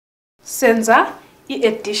senza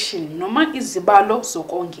i-addition noma izibalo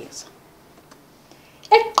zokongeza.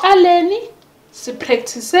 Ekuqaleni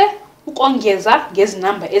sipractice ukongeza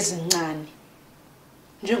ngezinamba ezincane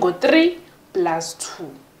njengo 3 plus 2.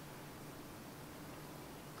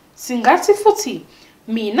 Singathi futhi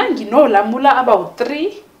mina nginolamula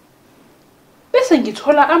abawu3 bese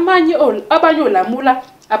ngithola abanye olamula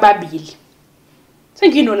ababili.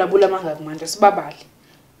 Senginolamula mangaki manje sibabale.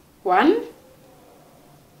 1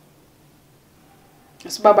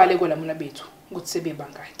 sibabale kolamula bethu ukuthi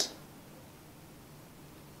sebebangaki.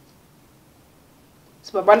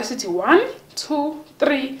 Sibabale sithi 1 2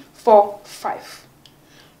 3 4 5.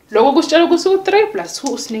 Lokho kusitshela ukuthi u3 plus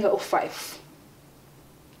 2 usinika u5.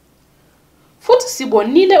 Futhi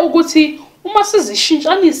sibonile ukuthi uma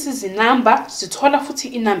sizishintshanisa izinamba sithola futhi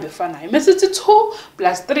inamba efanayo. Masithi 2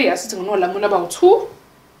 plus 3 asithi nginolamula abawu2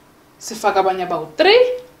 sifaka abanye abawu3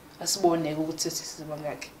 asiboneke ukuthi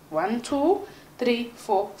sesibangaki. 1 2 3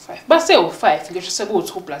 4 5. Base u5 ngisho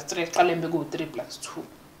sekuwu2 plus 3 aqale mbe ku3 plus 2.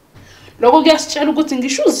 Lokho kuyasitshela ukuthi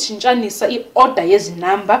ngisho uzishintshanisa iorder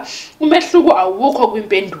yezinamba umehluko awukho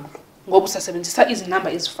kwimpendulo ngoba usasebenzisa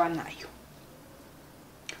izinamba ezifanayo.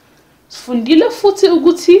 Sifundile futhi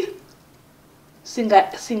ukuthi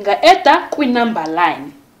singa adda kwi-number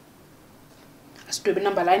line. Asidwebe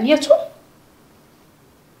number line yethu.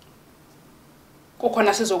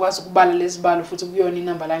 Kukhona sizokwazi ukubala lezibalo futhi kuyona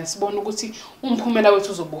i-number line sibone ukuthi umphumela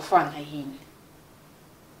wethu uzobufana yini.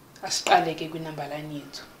 Asiqale ke kwi-number line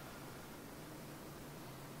yethu.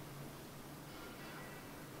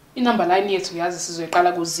 I-number line yethu yazi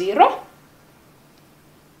sizoyiqala ku0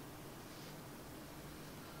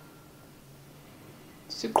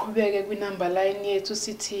 siqhubeke kwi-number line yethu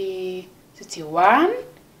sithi 1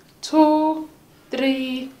 2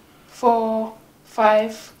 3 4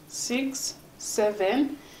 5 6 7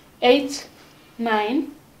 8 9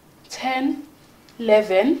 10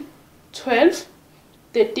 11 12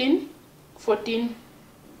 13 14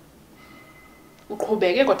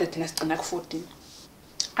 uqhubeke kodwa thina sigcina ku14.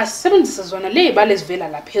 Asisebenzise zona lezibalo ezivela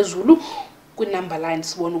la phezulu kwi-number line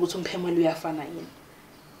sibone ukuthi umphumela uyafana yini.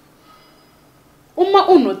 Uma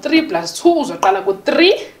uno 3 plus 2 uzoqala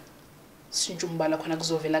ku3 sintsha umbala khona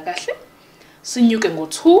kuzovela kahle. Sinyuke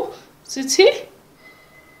ngo2 sithi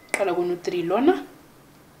qala kuno3 lona.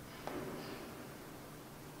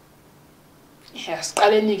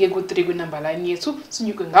 Siqaleni ke ku3 kwi-number line yethu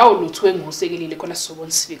sinyuke ngawo lo2 engusekelile khona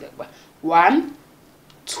sizobona sifika kuba 1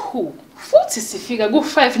 2 futhi sifika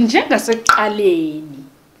ku5 njengasekuqaleni.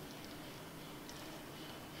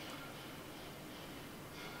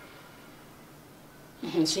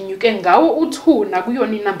 Sinyuke ngawo u2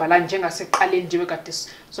 nakuyona inamba la njengasekuqaleni nje bekade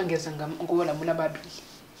songeza ngolamula ababili.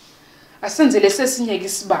 Asenze lesesinye ke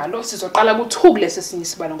isibalo sizoqala ku2 kulesi sinye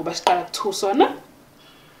isibalo ngoba siqala ku2 sona.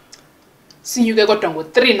 Sinyuke kodwa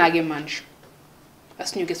ngo3 na ke manje.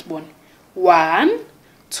 Asinyuke sibone 1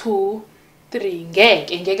 2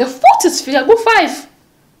 3 ngeke futhi sifika ku5.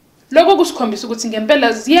 Lokho kusikhombisa ukuthi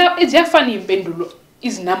ngempela ziyafana impendulo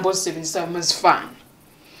izinamba ozisebenzisayo mazifana.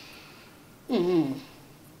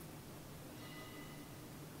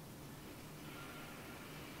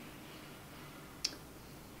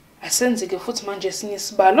 Asenze ke futhi manje esinye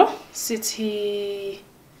isibalo sithi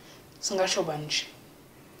singasho banje.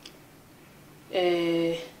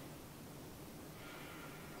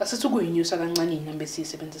 Asithi kuyinyusa kancane inamba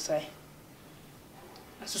esiyisebenzisayo.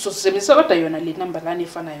 Asisebenzisa kodwa yona le number line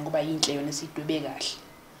efanayo ngoba yinhle yona sidwebe kahle.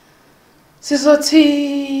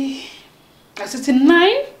 Sizothi asithi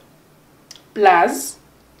 9 plus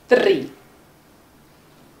 3.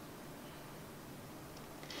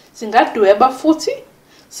 Singadweba futhi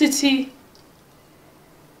sithi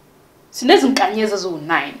sinezinkanyezi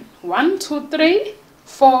eziwu9 1 2 3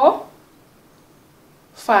 4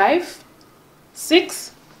 5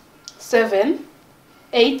 6 7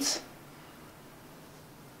 8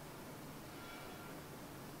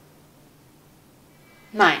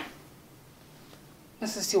 9.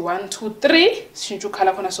 Masithi 1 2 3 sishintsha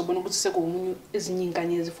ukhala khona sobona ukuthi sekumunye ezinye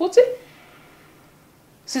inkanyezi futhi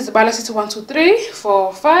sizibala sithi 1 2 3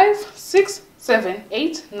 4 5 6 7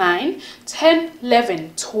 8 9 10 11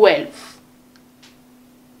 12.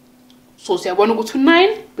 So siyabona ukuthi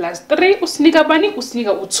 9 plus 3 usinika bani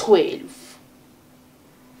usinika u12.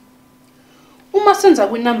 Uma senza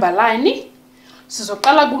kwi-number line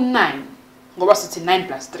sizoqala ku9 ngoba sithi 9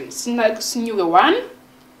 plus 3 sinyuke 1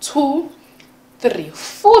 2 3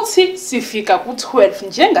 futhi sifika ku12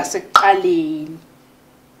 njengasekuqaleni.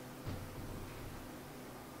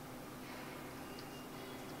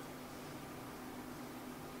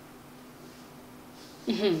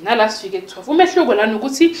 Nala sifike ku12. Umehluko lana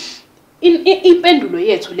ukuthi impendulo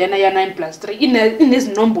yethu lena ya 9 plus 3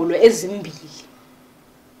 inezinombolo ezimbili.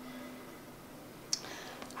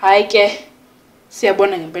 Hayi ke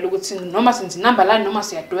siyabona ngempela ukuthi noma senza inamba line noma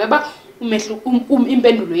siyadweba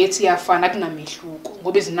impendulo yethu iyafana kunamehluko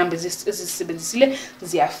ngoba izinamba ezisebenzisile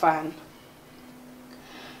ziyafana.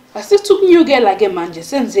 Asithi ukunyukela ke manje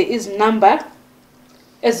senze izinamba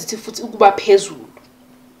ezithi futhi ukuba phezulu.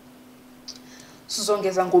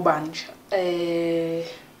 Sizongeza ngubani nje?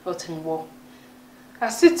 Othi ngibo.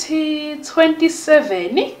 Asithi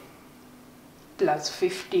 27 plus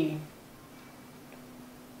 15.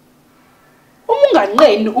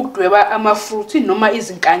 Unganqeni ukudweba amafruit noma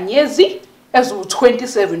izinkanyezi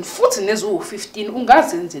eziwu27 futhi neziwu15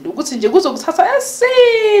 ungazenzela ukuthi nje kuzokuthatha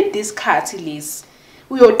eside isikhathi lesi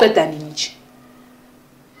uyoqeda nini nje.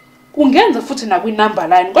 Kungenza futhi na kwi-number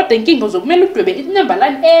line kodwa inkinga uzokumele udwebe i-number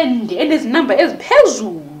line ende enezinamba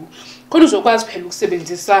eziphezulu khona uzokwazi phela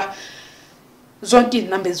ukusebenzisa zonke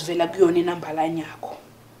izinamba ezivela kuyona i-number line yakho.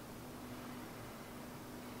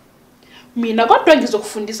 Mina kodwa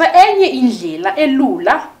ngizokufundisa enye indlela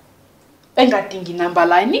elula engadingi number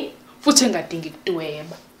line futhi engadingi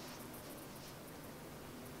ukudweba.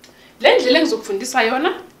 Le ndlela engizokufundisa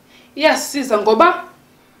yona iyasiza ngoba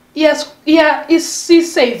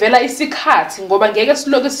isisavela isikhathi ngoba ngeke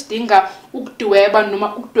siloke sidinga ukudweba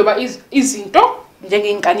noma ukudweba izinto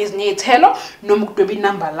njengeinkanyezi nezithelo noma ukudweba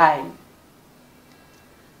i-number line.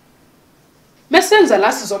 Mesenza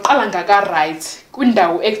la sizoqala ngaka right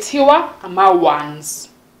kwindawo ekuthiwa ama-ones.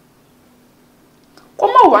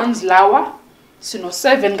 Kuma-ones lawa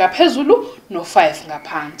sino-7 ngaphezulu no-5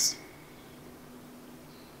 ngaphansi.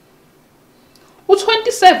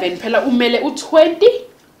 U27 phela umele u20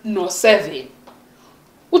 no7.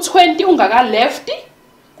 U20 ungaka left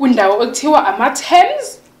kwindawo ekuthiwa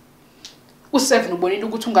ama-10s. U7 ubonile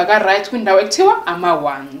ukuthi ungaka right kwindawo ekuthiwa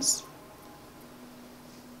ama-ones.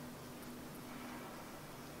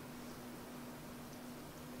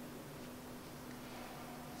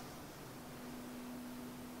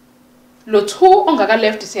 Lo 2 ongaka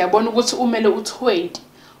left siyabona ukuthi umele u20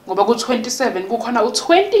 ngoba ku27 kukhona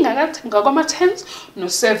u20 ngakwama-10s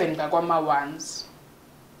no7 ngakwama-ones.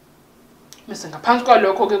 Mase ngaphansi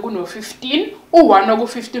kwalokho ke kuno15, u1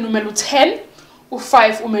 waku15 umele u10,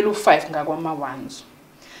 u5 umele u5 ngakwama-ones.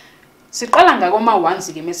 Siqala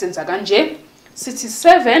ngakwama-ones ke mesenza kanje sithi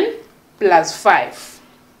 7 plus 5.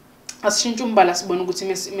 Asishintshe umbala sibone ukuthi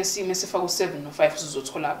mesifaka u7 no5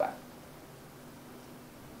 sizothola ba.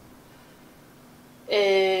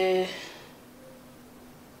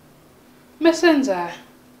 Mesenza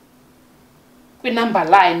kwi-number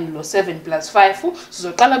line lo 7 plus 5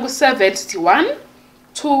 sizoqala ku7 sithi 1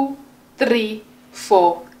 2 3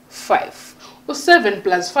 4 5. U7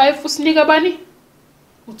 plus 5 usinika bani?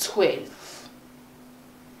 U12.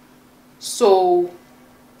 So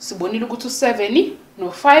sibonile ukuthi u7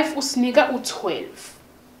 no5 usinika u12.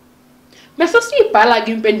 Mase siyibhala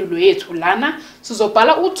ke impendulo yethu lana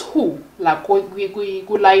sizobhala u2 la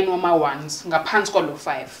ku line wama-ones ngaphansi kwalo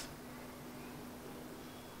 5.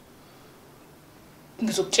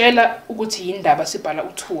 Ngizokutshela ukuthi yindaba sibhala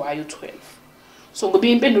u2 hayi u12. So ngoba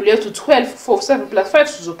impendulo yethu 12 for 7 plus 5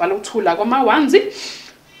 sizobhala u2 la kwama-ones.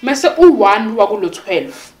 Mase u1 wakulo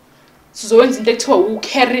 12 sizowenza into ekuthiwa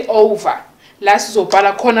u-carry over la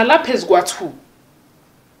sizobhala khona la phezulu kwa2.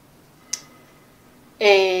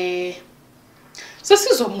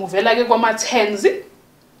 Sesizomuvela ke kwama-10s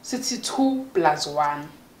sithi 2 plus 1.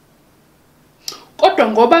 Kodwa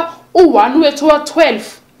ngoba u1 wethu wa12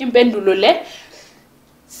 impendulo le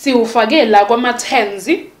siwufake la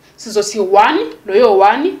kwama-10s sizothi 1 loyo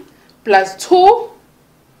 1 plus 2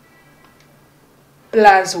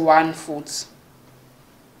 plus 1 futhi.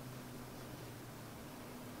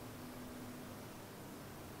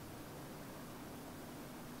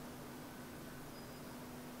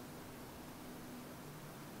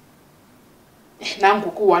 Nangu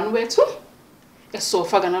ku1 wethu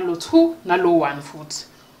esofaka nalo 2 nalo 1 futhi.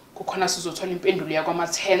 Kukhona sizothola impendulo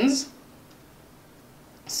yakwama-10s.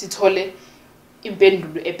 Sithole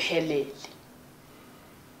impendulo ephelele.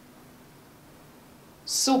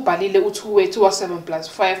 Subhalile u2 wethu wa7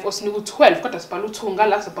 plus 5 osinika u12 kodwa sibhala u2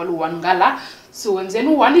 ngala sibhala u1 ngala.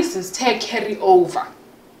 Siwenzeni u1 isithe carry over.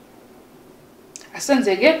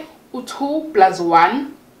 Asenzeke u2 plus 1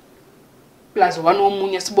 plus 1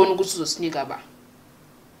 omunye sibone ukuthi uzosinika ba.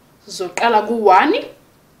 Sizoqala ku1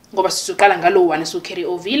 ngoba sizoqala ngalo 1 so carry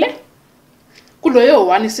ovile. Kuloyo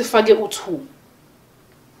 1 sifake u2.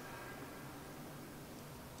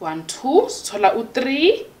 1 2 sithola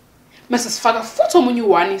u3 mase sifaka futhi omunye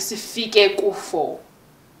u1 sifike ku4.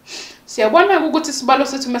 Siyabona ukuthi isibalo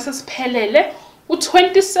sethu mase siphelele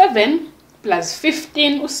u27 plus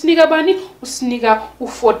 15 usinika bani? Usinika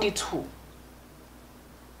u42.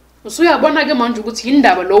 Usuyabona ke manje ukuthi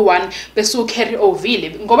indaba lo 1 bese u carry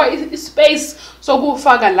over ngoba ispace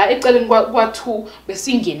sokufaka la eceleni kwa2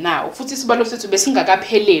 besingenawo futhi isibalo sethu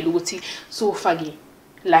besingakapheleli ukuthi siwufake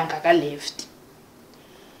la ngaka left.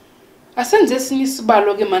 Asenze esinye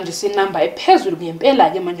isibalo ke manje senumber ephezulu ngempela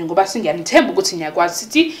ke manje ngoba singiyanithemba ukuthi niyakwazi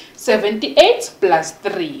sithi 78 plus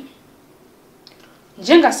 3.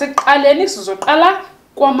 Njengasekuqaleni sizoqala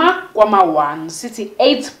kwama 1 sithi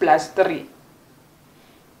 8 plus 3.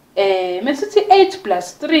 Mesithi 8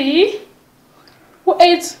 plus 3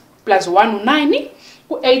 u8 plus 1 u9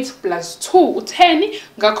 u8 plus 2 u10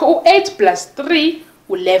 ngakho u8 plus 3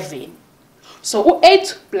 u11. So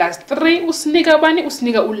u8 plus 3 usinika bani?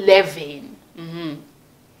 Usinika u11.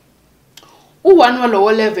 U1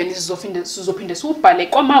 walowo 11 sizophinde siubhale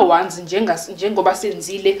kwama ones njengoba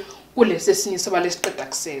senzile kulesi esinye isibalo esiqeda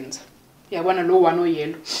kusenza. Uyabona lo 1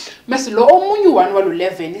 oyellow. Mase lo omunye u1 walo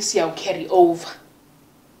 11 siyawu carry over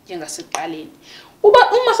njengasekuqaleni.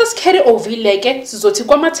 Uma sesi-carry over leke sizothi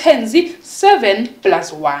kwama-tens 7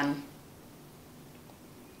 plus 1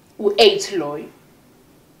 u8 loyo.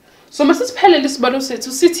 So masisiphelele isibalo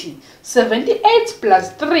sethu sithi 78 plus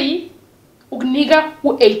 3 ukunika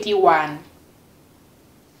u81.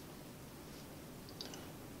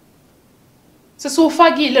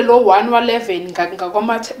 Sesiwufakile lo 1 wa11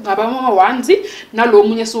 ngabama ones nalo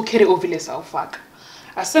munye siwu-carry over lesawufaka.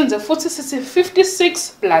 Asenze futhi sithi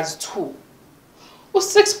 56 plus 2.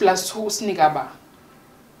 U6 plus 2 usinika ba?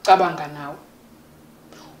 Cabanga nawe.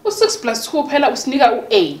 U6 plus 2 phela usinika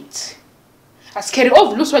u8. Asicarry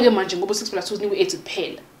over luswa ke manje ngoba u6 plus 2 usinika u8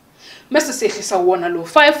 kuphela. Mase sehlisa wona lo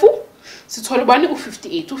 5 sithola bani?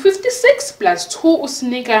 U58. U56 plus 2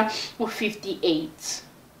 usinika u58.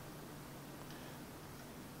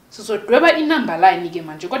 Sizodweba inumber line ke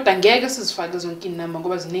manje kodwa ngeke sizifake zonke inumber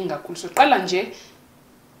ngoba ziningi kakhulu. Soqala nje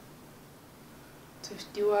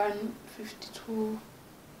 51 52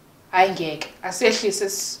 hayi ngeke asehlise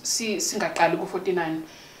singaqali ku49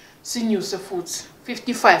 sinyuse futhi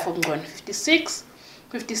 55 okungcono 56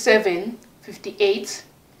 57 58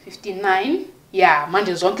 59 ya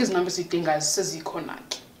manje zonke izinamba ezidingayo sezikhona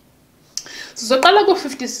ke. Sizoqala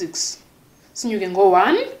ku56 sinyuke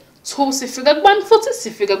ngo1 2 sifika kubani futhi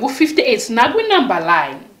sifika ku58 nakwi number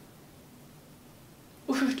line.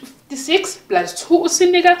 U56 plus 2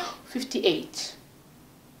 usinika 58.